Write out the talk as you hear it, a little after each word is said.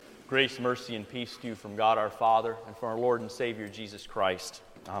Grace, mercy, and peace to you from God our Father and from our Lord and Savior Jesus Christ.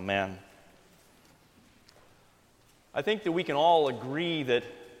 Amen. I think that we can all agree that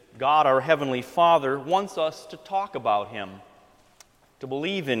God our Heavenly Father wants us to talk about Him, to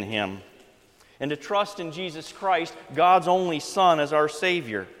believe in Him, and to trust in Jesus Christ, God's only Son, as our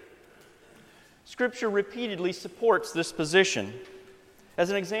Savior. Scripture repeatedly supports this position. As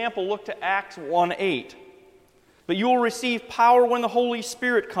an example, look to Acts 1:8. But you will receive power when the Holy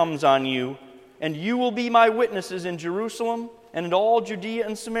Spirit comes on you, and you will be my witnesses in Jerusalem and in all Judea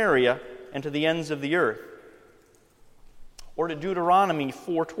and Samaria and to the ends of the earth. Or to Deuteronomy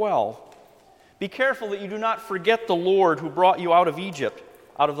 4:12. Be careful that you do not forget the Lord who brought you out of Egypt,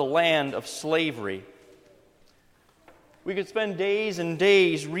 out of the land of slavery. We could spend days and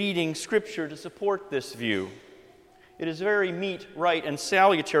days reading Scripture to support this view. It is very meet, right, and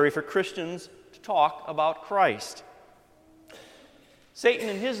salutary for Christians to talk about Christ. Satan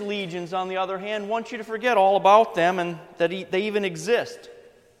and his legions, on the other hand, want you to forget all about them and that they even exist,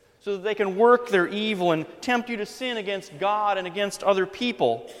 so that they can work their evil and tempt you to sin against God and against other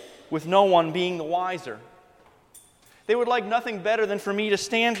people, with no one being the wiser. They would like nothing better than for me to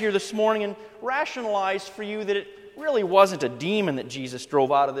stand here this morning and rationalize for you that it really wasn't a demon that Jesus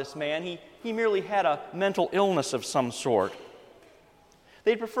drove out of this man. He merely had a mental illness of some sort.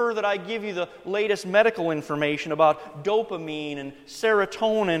 They'd prefer that I give you the latest medical information about dopamine and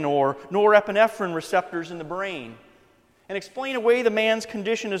serotonin or norepinephrine receptors in the brain, and explain away the man's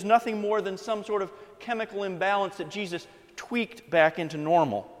condition as nothing more than some sort of chemical imbalance that Jesus tweaked back into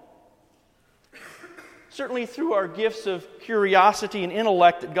normal. Certainly through our gifts of curiosity and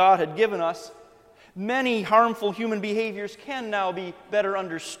intellect that God had given us, many harmful human behaviors can now be better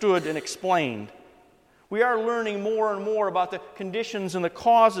understood and explained. We are learning more and more about the conditions and the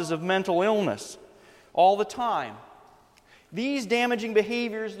causes of mental illness all the time. These damaging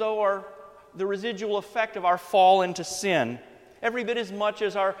behaviors, though, are the residual effect of our fall into sin, every bit as much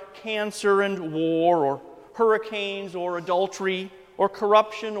as our cancer and war, or hurricanes, or adultery, or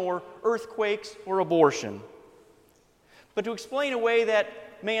corruption, or earthquakes, or abortion. But to explain away that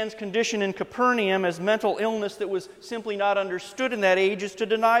man's condition in Capernaum as mental illness that was simply not understood in that age is to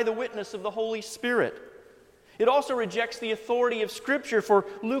deny the witness of the Holy Spirit. It also rejects the authority of Scripture, for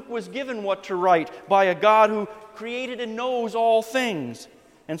Luke was given what to write by a God who created and knows all things,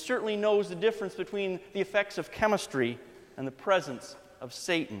 and certainly knows the difference between the effects of chemistry and the presence of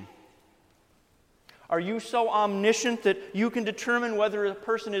Satan. Are you so omniscient that you can determine whether a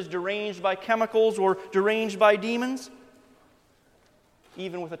person is deranged by chemicals or deranged by demons?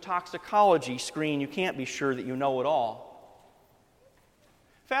 Even with a toxicology screen, you can't be sure that you know it all.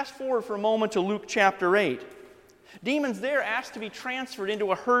 Fast forward for a moment to Luke chapter 8. Demons there asked to be transferred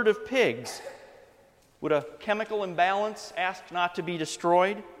into a herd of pigs. Would a chemical imbalance ask not to be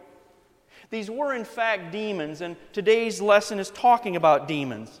destroyed? These were in fact demons, and today's lesson is talking about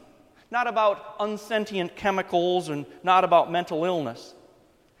demons, not about unsentient chemicals and not about mental illness.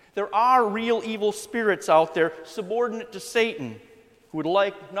 There are real evil spirits out there subordinate to Satan who would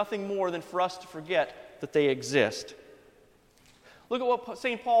like nothing more than for us to forget that they exist. Look at what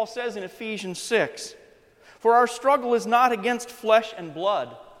St. Paul says in Ephesians 6. For our struggle is not against flesh and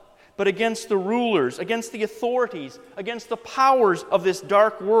blood, but against the rulers, against the authorities, against the powers of this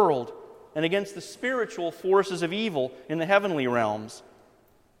dark world, and against the spiritual forces of evil in the heavenly realms.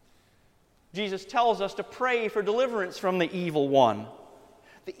 Jesus tells us to pray for deliverance from the evil one.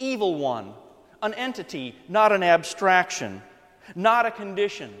 The evil one, an entity, not an abstraction, not a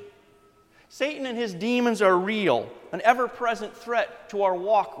condition. Satan and his demons are real, an ever-present threat to our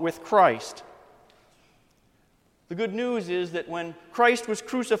walk with Christ. The good news is that when Christ was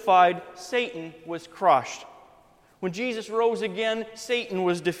crucified, Satan was crushed. When Jesus rose again, Satan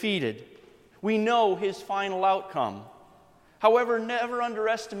was defeated. We know his final outcome. However, never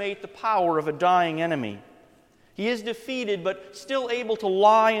underestimate the power of a dying enemy. He is defeated, but still able to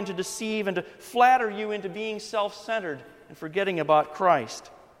lie and to deceive and to flatter you into being self-centered and forgetting about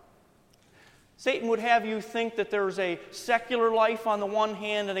Christ. Satan would have you think that there is a secular life on the one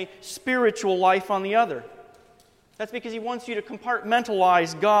hand and a spiritual life on the other. That's because he wants you to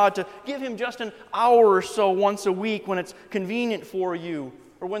compartmentalize God, to give him just an hour or so once a week when it's convenient for you,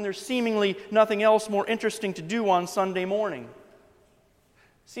 or when there's seemingly nothing else more interesting to do on Sunday morning.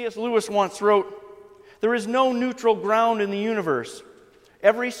 C.S. Lewis once wrote, "There is no neutral ground in the universe.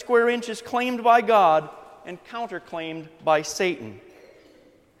 Every square inch is claimed by God and counterclaimed by Satan."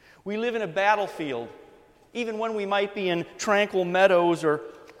 We live in a battlefield, even when we might be in tranquil meadows or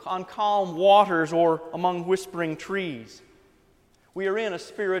on calm waters or among whispering trees. We are in a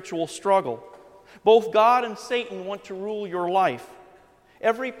spiritual struggle. Both God and Satan want to rule your life.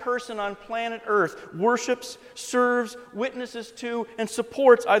 Every person on planet Earth worships, serves, witnesses to, and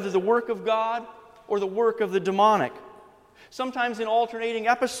supports either the work of God or the work of the demonic, sometimes in alternating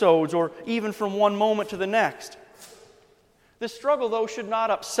episodes or even from one moment to the next. This struggle, though, should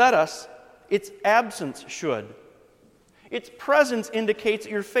not upset us. Its absence should. Its presence indicates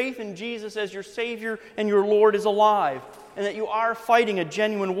that your faith in Jesus as your Savior and your Lord is alive, and that you are fighting a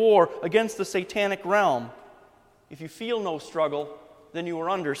genuine war against the satanic realm. If you feel no struggle, then you are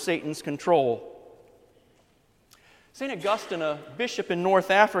under Satan's control. St. Augustine, a bishop in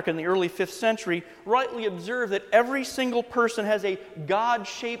North Africa in the early 5th century, rightly observed that every single person has a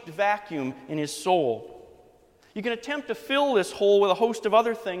God-shaped vacuum in his soul. You can attempt to fill this hole with a host of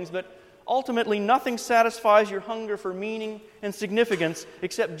other things, but ultimately nothing satisfies your hunger for meaning and significance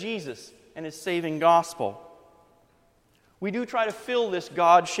except Jesus and His saving gospel. We do try to fill this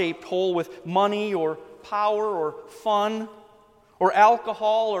God-shaped hole with money or power or fun or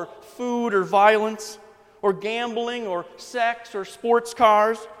alcohol or food or violence or gambling or sex or sports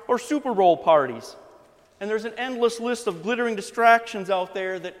cars or Super Bowl parties. And there's an endless list of glittering distractions out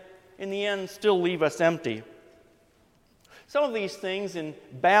there that in the end still leave us empty. Some of these things in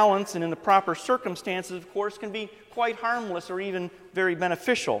balance and in the proper circumstances, of course, can be quite harmless or even very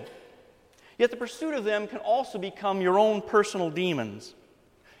beneficial. Yet the pursuit of them can also become your own personal demons.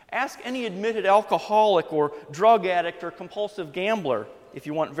 Ask any admitted alcoholic or drug addict or compulsive gambler if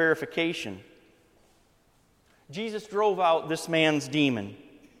you want verification. Jesus drove out this man's demon,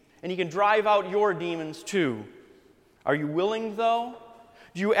 and He can drive out your demons too. Are you willing, though?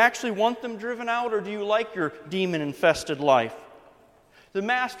 Do you actually want them driven out, or do you like your demon-infested life? The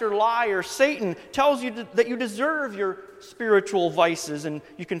master liar, Satan, tells you that you deserve your spiritual vices, and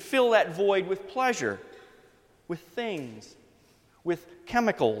you can fill that void with pleasure, with things, with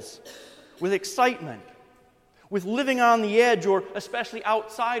chemicals, with excitement, with living on the edge or especially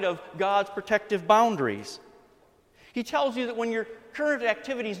outside of God's protective boundaries. He tells you that when your current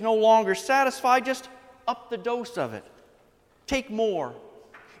activities no longer satisfy, just up the dose of it. Take more,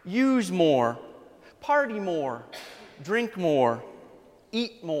 use more, party more, drink more,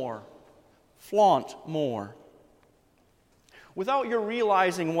 eat more, flaunt more. Without your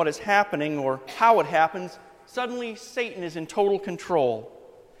realizing what is happening or how it happens, suddenly Satan is in total control.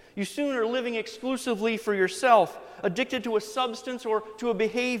 You soon are living exclusively for yourself, addicted to a substance or to a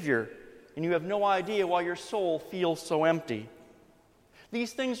behavior, and you have no idea why your soul feels so empty.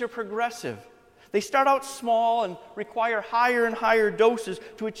 These things are progressive. They start out small and require higher and higher doses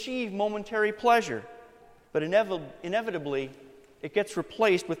to achieve momentary pleasure. But inevitably, it gets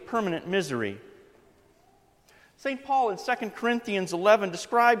replaced with permanent misery. St. Paul in 2 Corinthians 11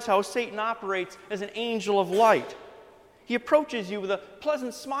 describes how Satan operates as an angel of light. He approaches you with a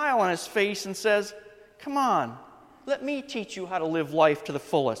pleasant smile on his face and says, "Come on, let me teach you how to live life to the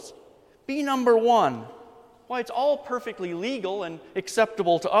fullest. Be number one. Why, it's all perfectly legal and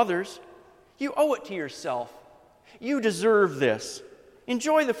acceptable to others. You owe it to yourself. You deserve this.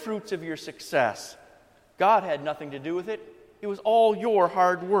 Enjoy the fruits of your success. God had nothing to do with it. It was all your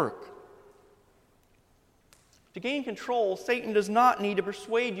hard work." To gain control, Satan does not need to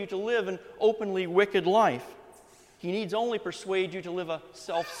persuade you to live an openly wicked life. He needs only persuade you to live a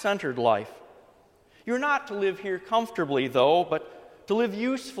self-centered life. You're not to live here comfortably, though, but to live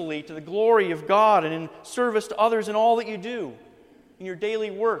usefully to the glory of God and in service to others in all that you do, in your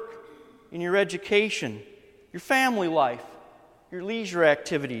daily work, in your education, your family life, your leisure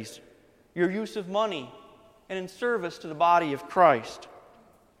activities, your use of money, and in service to the body of Christ.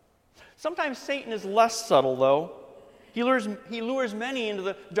 Sometimes Satan is less subtle, though. He lures many into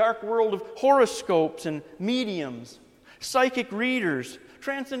the dark world of horoscopes and mediums, psychic readers,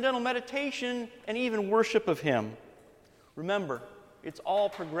 transcendental meditation, and even worship of Him. Remember, it's all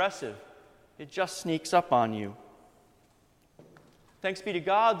progressive. It just sneaks up on you. Thanks be to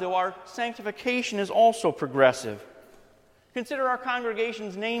God, though, our sanctification is also progressive. Consider our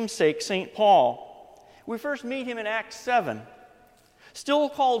congregation's namesake, St. Paul. We first meet him in Acts 7. Still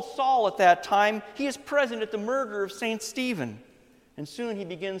called Saul at that time, he is present at the murder of St. Stephen, and soon he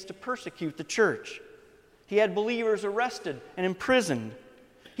begins to persecute the church. He had believers arrested and imprisoned.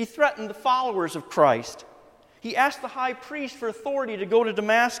 He threatened the followers of Christ. He asked the high priest for authority to go to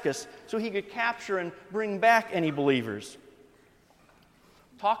Damascus so he could capture and bring back any believers.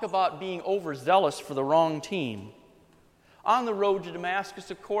 Talk about being overzealous for the wrong team. On the road to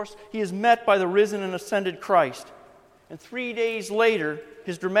Damascus, of course, he is met by the risen and ascended Christ. And 3 days later,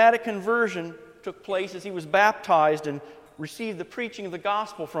 his dramatic conversion took place as he was baptized and received the preaching of the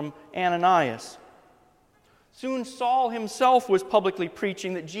gospel from Ananias. Soon Saul himself was publicly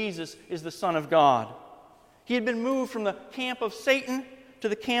preaching that Jesus is the Son of God. He had been moved from the camp of Satan to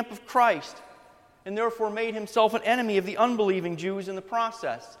the camp of Christ and therefore made himself an enemy of the unbelieving Jews in the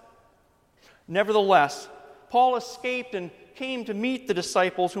process. Nevertheless, Paul escaped and came to meet the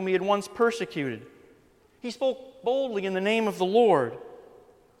disciples whom he had once persecuted. He spoke boldly in the name of the Lord.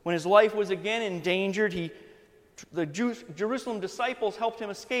 When his life was again endangered, the Jerusalem disciples helped him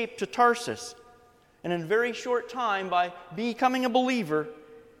escape to Tarsus. And in a very short time, by becoming a believer,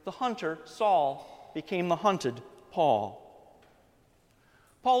 the hunter, Saul, became the hunted, Paul.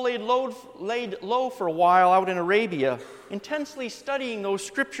 Paul laid low for a while out in Arabia, intensely studying those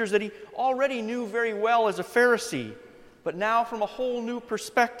scriptures that he already knew very well as a Pharisee, but now from a whole new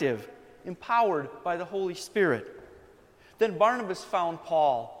perspective, empowered by the Holy Spirit. Then Barnabas found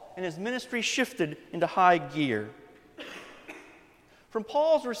Paul, and his ministry shifted into high gear. From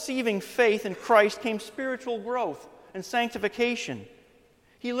Paul's receiving faith in Christ came spiritual growth and sanctification.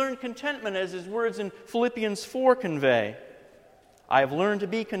 He learned contentment, as his words in Philippians 4 convey. I have learned to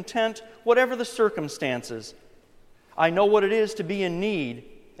be content whatever the circumstances. I know what it is to be in need,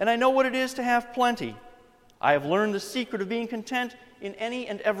 and I know what it is to have plenty. I have learned the secret of being content in any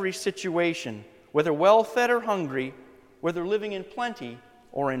and every situation, whether well-fed or hungry, whether living in plenty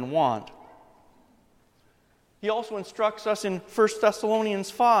or in want. He also instructs us in 1 Thessalonians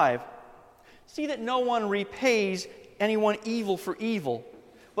 5, see that no one repays anyone evil for evil,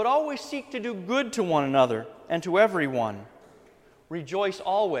 but always seek to do good to one another and to everyone. Rejoice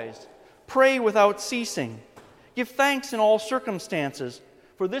always. Pray without ceasing. Give thanks in all circumstances,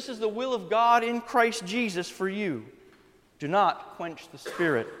 for this is the will of God in Christ Jesus for you. Do not quench the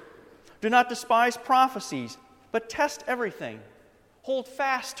Spirit. Do not despise prophecies, but test everything. Hold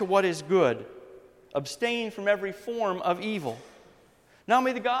fast to what is good. Abstain from every form of evil. Now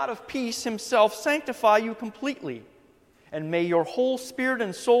may the God of peace himself sanctify you completely, and may your whole spirit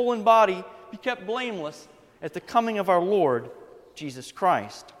and soul and body be kept blameless at the coming of our Lord Jesus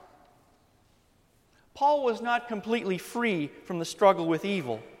Christ. Paul was not completely free from the struggle with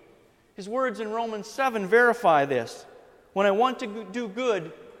evil. His words in Romans 7 verify this. When I want to do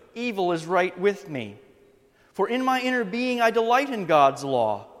good, evil is right with me. For in my inner being I delight in God's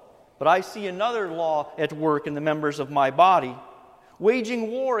law, but I see another law at work in the members of my body,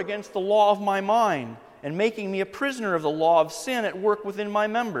 waging war against the law of my mind and making me a prisoner of the law of sin at work within my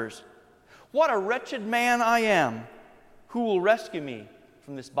members. What a wretched man I am! Who will rescue me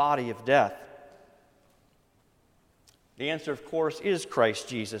from this body of death? The answer, of course, is Christ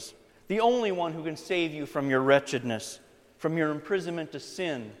Jesus, the only one who can save you from your wretchedness, from your imprisonment to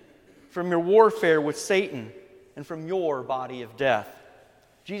sin, from your warfare with Satan, and from your body of death.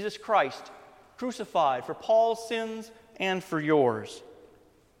 Jesus Christ, crucified for Paul's sins and for yours.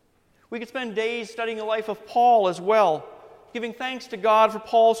 We could spend days studying the life of Paul as well, giving thanks to God for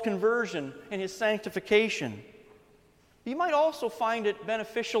Paul's conversion and his sanctification. You might also find it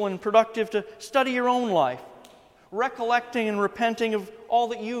beneficial and productive to study your own life, recollecting and repenting of all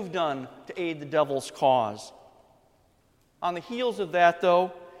that you've done to aid the devil's cause. On the heels of that,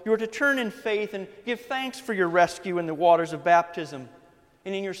 though, you are to turn in faith and give thanks for your rescue in the waters of baptism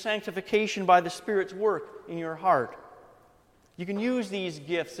and in your sanctification by the Spirit's work in your heart. You can use these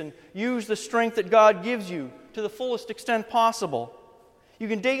gifts and use the strength that God gives you to the fullest extent possible. You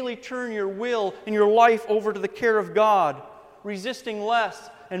can daily turn your will and your life over to the care of God, resisting less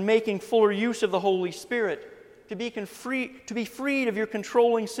and making fuller use of the Holy Spirit, to be freed of your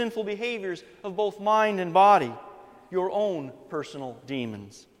controlling sinful behaviors of both mind and body, your own personal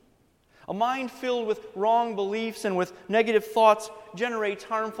demons. A mind filled with wrong beliefs and with negative thoughts generates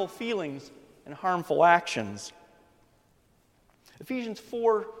harmful feelings and harmful actions. Ephesians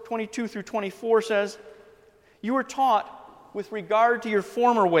 4:22 through 24 says, you were taught, with regard to your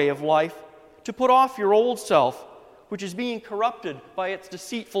former way of life, to put off your old self, which is being corrupted by its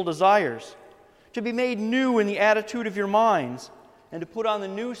deceitful desires, to be made new in the attitude of your minds, and to put on the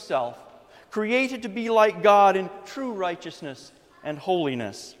new self, created to be like God in true righteousness and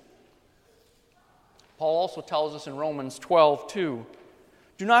holiness. Paul also tells us in Romans 12:2,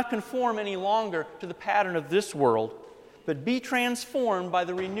 do not conform any longer to the pattern of this world, but be transformed by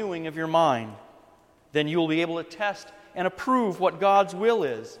the renewing of your mind. Then you will be able to test and approve what God's will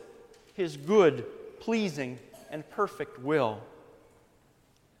is, His good, pleasing, and perfect will.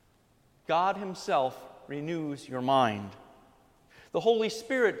 God Himself renews your mind. The Holy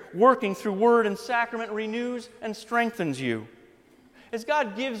Spirit, working through word and sacrament, renews and strengthens you. As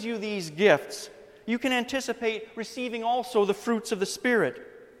God gives you these gifts, you can anticipate receiving also the fruits of the Spirit: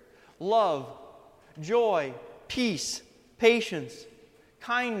 love, joy, peace, patience,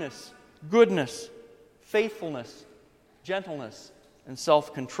 kindness, goodness, faithfulness, gentleness, and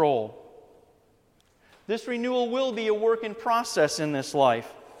self-control. This renewal will be a work in process in this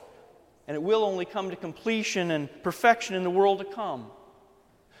life, and it will only come to completion and perfection in the world to come.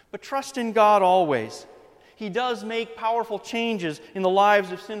 But trust in God always. He does make powerful changes in the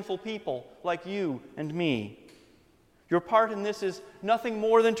lives of sinful people like you and me. Your part in this is nothing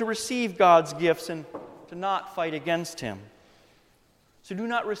more than to receive God's gifts and to not fight against Him. So do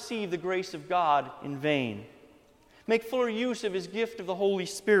not receive the grace of God in vain. Make fuller use of His gift of the Holy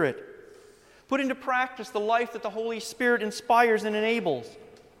Spirit. Put into practice the life that the Holy Spirit inspires and enables.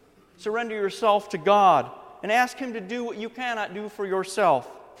 Surrender yourself to God and ask Him to do what you cannot do for yourself.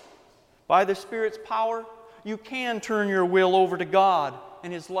 By the Spirit's power, you can turn your will over to God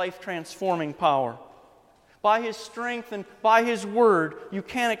and His life-transforming power. By His strength and by His Word, you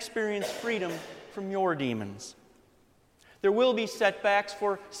can experience freedom from your demons. There will be setbacks,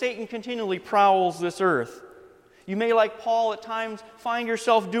 for Satan continually prowls this earth. You may, like Paul, at times find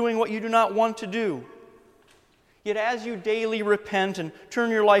yourself doing what you do not want to do. Yet as you daily repent and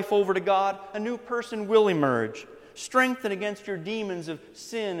turn your life over to God, a new person will emerge, strengthened against your demons of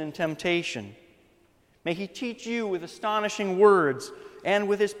sin and temptation. May He teach you with astonishing words and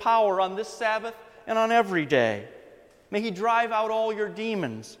with His power on this Sabbath and on every day. May He drive out all your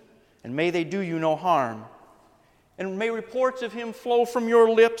demons, and may they do you no harm. And may reports of Him flow from your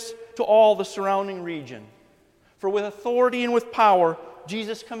lips to all the surrounding region. For with authority and with power,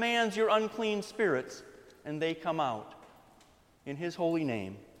 Jesus commands your unclean spirits, and they come out. In His holy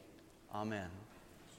name, amen.